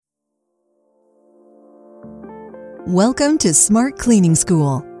Welcome to Smart Cleaning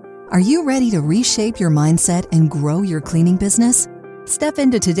School. Are you ready to reshape your mindset and grow your cleaning business? Step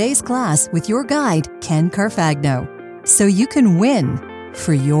into today's class with your guide, Ken Carfagno, so you can win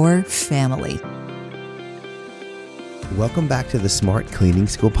for your family. Welcome back to the Smart Cleaning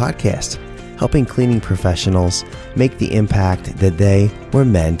School podcast, helping cleaning professionals make the impact that they were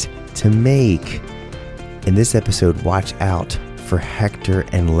meant to make. In this episode, watch out for Hector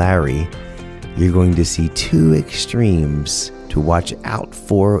and Larry. You're going to see two extremes to watch out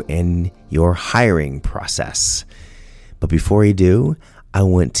for in your hiring process. But before you do, I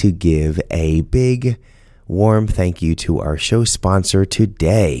want to give a big, warm thank you to our show sponsor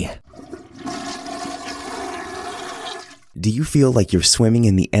today. Do you feel like you're swimming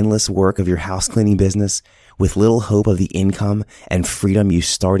in the endless work of your house cleaning business with little hope of the income and freedom you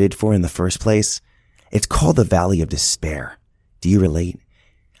started for in the first place? It's called the Valley of Despair. Do you relate?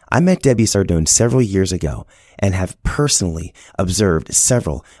 I met Debbie Sardone several years ago and have personally observed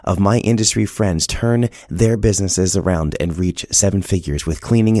several of my industry friends turn their businesses around and reach seven figures with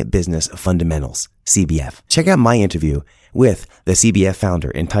Cleaning Business Fundamentals, CBF. Check out my interview with the CBF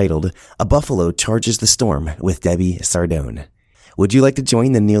founder entitled A Buffalo Charges the Storm with Debbie Sardone. Would you like to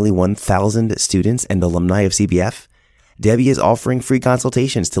join the nearly 1,000 students and alumni of CBF? Debbie is offering free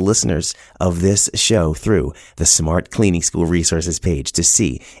consultations to listeners of this show through the Smart Cleaning School resources page to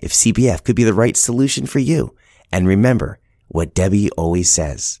see if CBF could be the right solution for you. And remember what Debbie always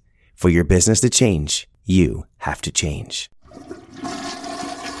says, for your business to change, you have to change.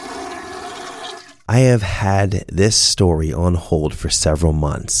 I have had this story on hold for several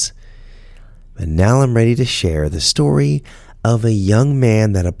months, but now I'm ready to share the story of a young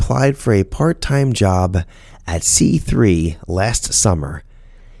man that applied for a part-time job at C3 last summer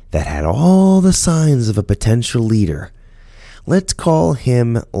that had all the signs of a potential leader. Let's call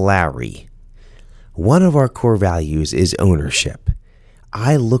him Larry. One of our core values is ownership.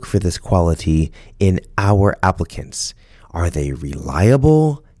 I look for this quality in our applicants. Are they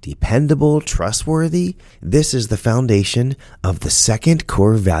reliable, dependable, trustworthy? This is the foundation of the second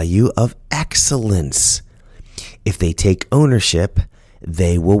core value of excellence. If they take ownership,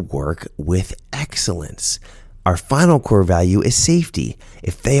 they will work with excellence. Our final core value is safety.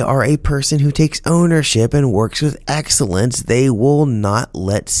 If they are a person who takes ownership and works with excellence, they will not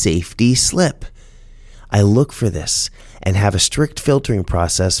let safety slip. I look for this and have a strict filtering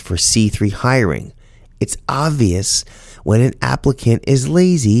process for C3 hiring. It's obvious when an applicant is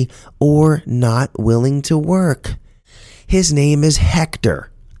lazy or not willing to work. His name is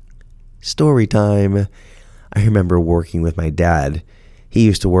Hector. Story time. I remember working with my dad. He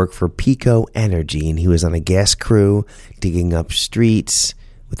used to work for Pico Energy, and he was on a gas crew digging up streets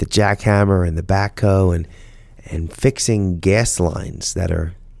with the jackhammer and the backhoe and fixing gas lines that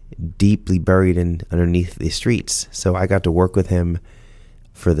are deeply buried underneath the streets. So I got to work with him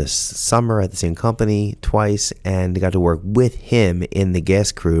for this summer at the same company twice, and got to work with him in the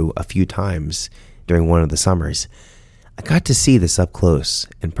gas crew a few times during one of the summers. I got to see this up close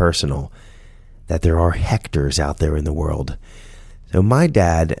and personal, that there are Hectors out there in the world. So my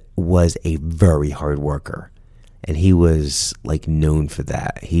dad was a very hard worker, and he was known for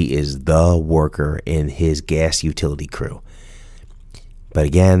that. He is the worker in his gas utility crew. But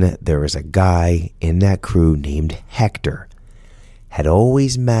again, there was a guy in that crew named Hector. Had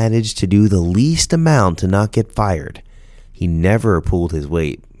always managed to do the least amount to not get fired. He never pulled his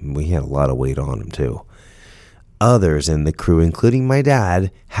weight. We had a lot of weight on him too. Others in the crew, including my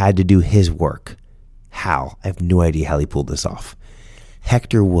dad, had to do his work. How? I have no idea how he pulled this off.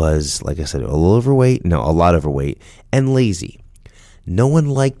 Hector was, like I said, a lot overweight and lazy. No one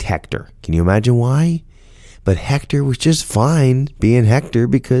liked Hector. Can you imagine why? But Hector was just fine being Hector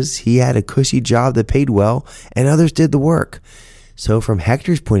because he had a cushy job that paid well and others did the work. So from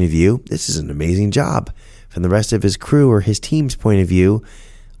Hector's point of view, this is an amazing job. From the rest of his crew or his team's point of view,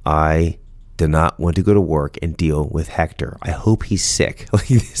 I did not want to go to work and deal with Hector. I hope he's sick.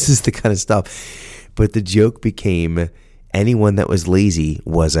 This is the kind of stuff. But the joke became anyone that was lazy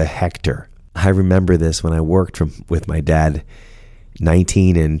was a Hector. I remember this when I worked with my dad,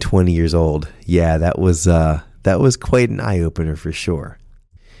 19 and 20 years old. Yeah, that was quite an eye-opener for sure.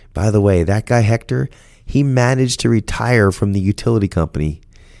 By the way, that guy Hector, he managed to retire from the utility company.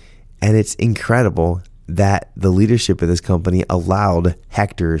 And it's incredible that the leadership of this company allowed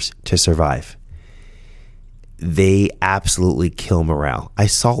Hectors to survive. They absolutely kill morale. I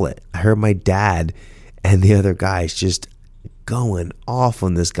saw it. I heard my dad and the other guys just going off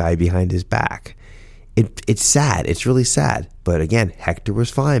on this guy behind his back. It's sad. It's really sad. But again, Hector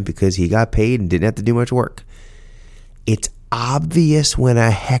was fine because he got paid and didn't have to do much work. It's obvious when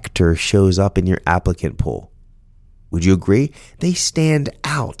a Hector shows up in your applicant pool. Would you agree? They stand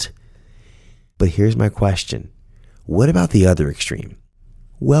out. But here's my question. What about the other extreme?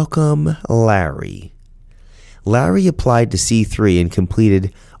 Welcome, Larry. Larry applied to C3 and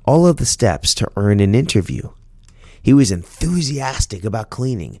completed all of the steps to earn an interview. He was enthusiastic about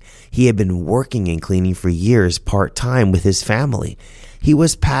cleaning. He had been working in cleaning for years part-time with his family. He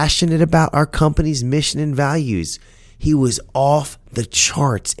was passionate about our company's mission and values. He was off the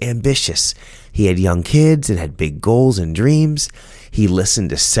charts ambitious. He had young kids and had big goals and dreams. He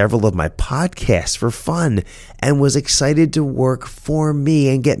listened to several of my podcasts for fun and was excited to work for me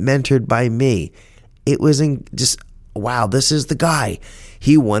and get mentored by me. It was just, wow, this is the guy.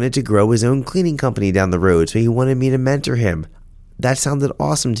 He wanted to grow his own cleaning company down the road, so he wanted me to mentor him. That sounded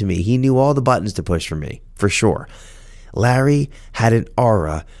awesome to me. He knew all the buttons to push for me, for sure. Larry had an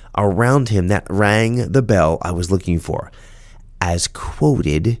aura around him that rang the bell I was looking for. As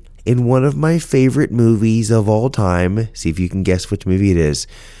quoted in one of my favorite movies of all time, see if you can guess which movie it is.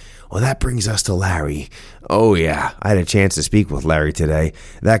 Well, that brings us to Larry. Oh yeah, I had a chance to speak with Larry today.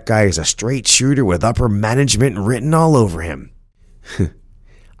 That guy is a straight shooter with upper management written all over him.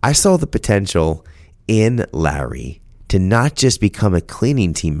 I saw the potential in Larry to not just become a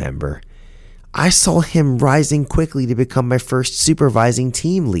cleaning team member. I saw him rising quickly to become my first supervising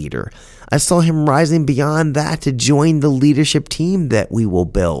team leader. I saw him rising beyond that to join the leadership team that we will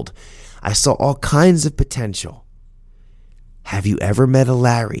build. I saw all kinds of potential. Have you ever met a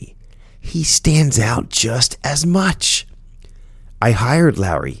Larry? He stands out just as much. I hired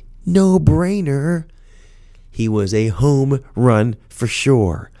Larry. No brainer. He was a home run for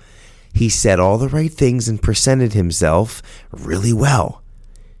sure. He said all the right things and presented himself really well.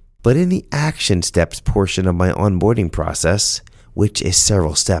 But in the action steps portion of my onboarding process, which is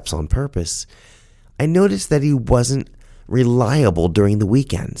several steps on purpose, I noticed that he wasn't reliable during the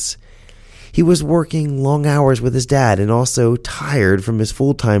weekends. He was working long hours with his dad and also tired from his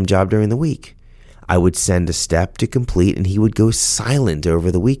full-time job during the week. I would send a step to complete and he would go silent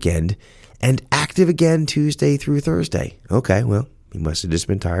over the weekend and active again Tuesday through Thursday. Okay, well, he must have just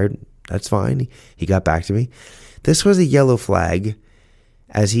been tired. That's fine. He got back to me. This was a yellow flag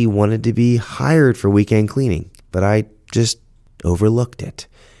as he wanted to be hired for weekend cleaning, but I just overlooked it.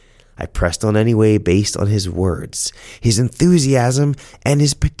 I pressed on anyway based on his words, his enthusiasm, and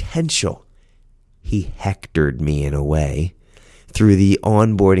his potential. He hectored me in a way through the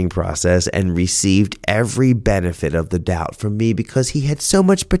onboarding process and received every benefit of the doubt from me because he had so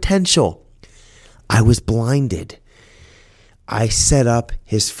much potential. I was blinded. I set up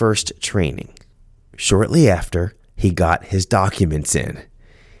his first training. Shortly after, he got his documents in.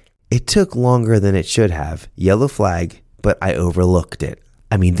 It took longer than it should have. Yellow flag, but I overlooked it.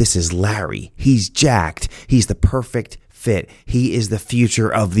 I mean, this is Larry. He's jacked. He's the perfect fit. He is the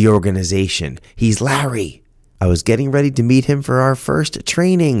future of the organization. He's Larry. I was getting ready to meet him for our first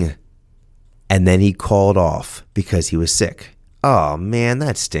training. And then he called off because he was sick. Oh man,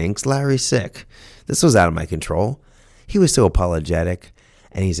 that stinks. Larry's sick. This was out of my control. He was so apologetic,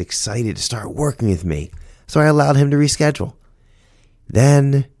 and he's excited to start working with me, so I allowed him to reschedule.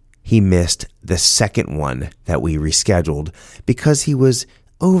 Then he missed the second one that we rescheduled because he was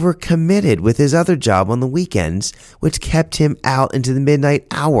overcommitted with his other job on the weekends, which kept him out into the midnight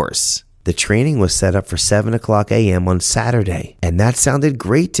hours. The training was set up for 7 o'clock a.m. on Saturday, and that sounded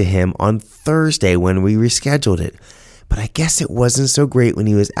great to him on Thursday when we rescheduled it. But I guess it wasn't so great when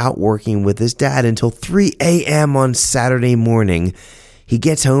he was out working with his dad until 3 a.m. on Saturday morning. He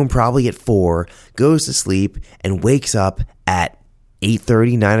gets home probably at 4, goes to sleep, and wakes up at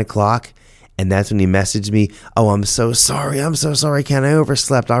 8:30, 9 o'clock. And that's when he messaged me, "Oh, I'm so sorry, Ken. I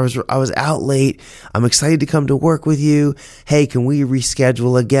overslept. I was out late. I'm excited to come to work with you. Hey, can we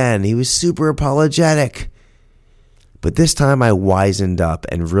reschedule again?" He was super apologetic. But this time I wisened up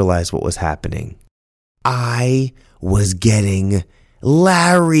and realized what was happening. I was getting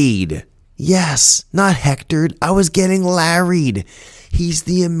Larried. Yes, not hectored. I was getting Larried. He's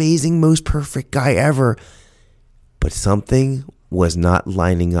the amazing, most perfect guy ever. But something was not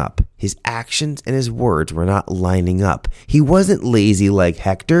lining up. His actions and his words were not lining up. He wasn't lazy like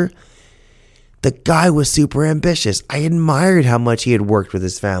Hector. The guy was super ambitious. I admired how much he had worked with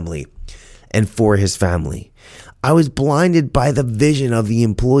his family and for his family. I was blinded by the vision of the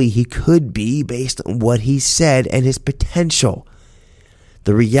employee he could be based on what he said and his potential.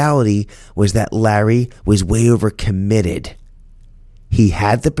 The reality was that Larry was way overcommitted. He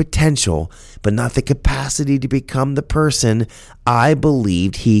had the potential, but not the capacity to become the person I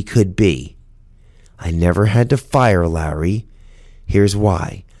believed he could be. I never had to fire Larry. Here's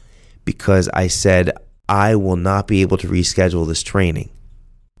why. Because I said I will not be able to reschedule this training.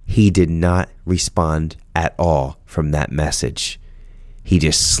 He did not respond at all from that message. He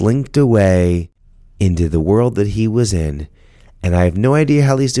just slinked away into the world that he was in, and I have no idea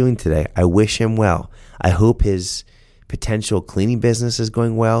how he's doing today. I wish him well. I hope his potential cleaning business is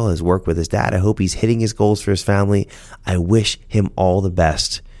going well, his work with his dad. I hope he's hitting his goals for his family. I wish him all the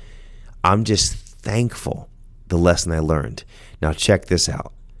best. I'm just thankful the lesson I learned. Now check this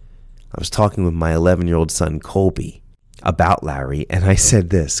out. I was talking with my 11-year-old son, Colby, about Larry, and I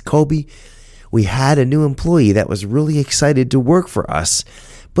said this: Colby, we had a new employee that was really excited to work for us,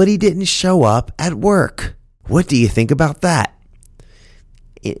 but he didn't show up at work. What do you think about that?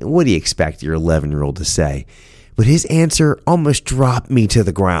 What do you expect your 11-year-old to say? But his answer almost dropped me to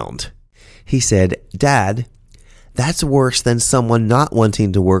the ground. He said, Dad, that's worse than someone not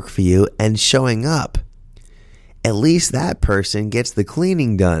wanting to work for you and showing up. At least that person gets the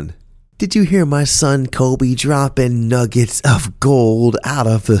cleaning done. Did you hear my son Colby dropping nuggets of gold out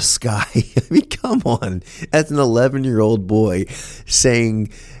of the sky? I mean, come on. That's an 11-year-old boy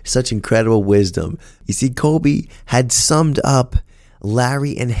saying such incredible wisdom. You see, Colby had summed up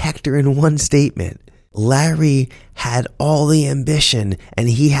Larry and Hector in one statement. Larry had all the ambition and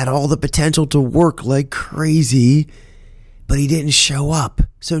he had all the potential to work like crazy, but he didn't show up,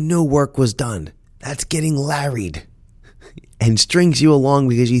 so no work was done. That's getting Larried. And strings you along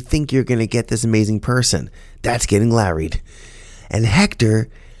because you think you're going to get this amazing person. That's getting Larried. And Hector,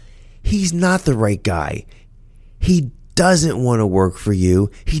 he's not the right guy. He doesn't want to work for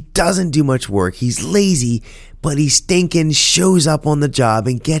you. He doesn't do much work. He's lazy, but he stinking shows up on the job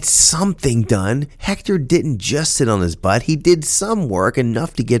and gets something done. Hector didn't just sit on his butt. He did some work,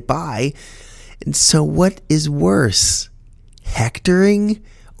 enough to get by. And so what is worse, Hectoring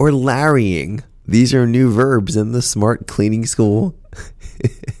or Larrying? These are new verbs in the Smart Cleaning School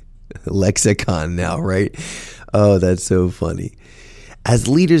lexicon now, right? Oh, that's so funny. As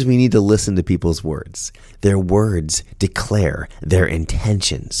leaders, we need to listen to people's words. Their words declare their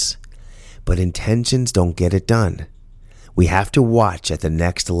intentions, but intentions don't get it done. We have to watch at the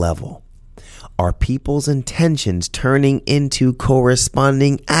next level. Are people's intentions turning into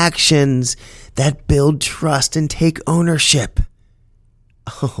corresponding actions that build trust and take ownership?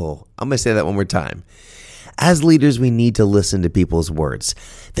 Oh, I'm going to say that one more time. As leaders, we need to listen to people's words.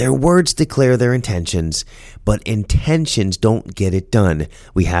 Their words declare their intentions, but intentions don't get it done.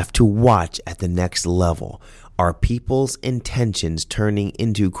 We have to watch at the next level. Are people's intentions turning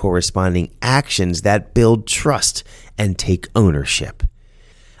into corresponding actions that build trust and take ownership?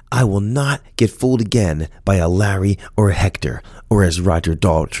 I will not get fooled again by a Larry or a Hector, or as Roger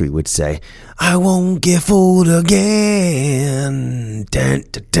Daltrey would say, I won't get fooled again. Dun,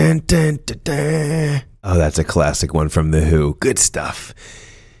 dun, dun, dun, dun, dun. Oh, that's a classic one from The Who. Good stuff.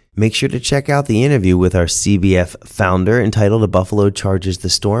 Make sure to check out the interview with our CBF founder entitled A Buffalo Charges the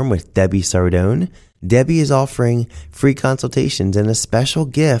Storm with Debbie Sardone. Debbie is offering free consultations and a special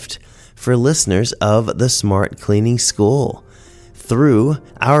gift for listeners of the Smart Cleaning School through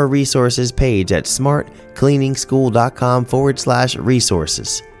our resources page at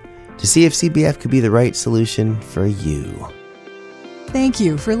smartcleaningschool.com/resources to see if CBF could be the right solution for you. Thank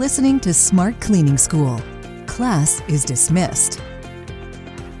you for listening to Smart Cleaning School. Class is dismissed.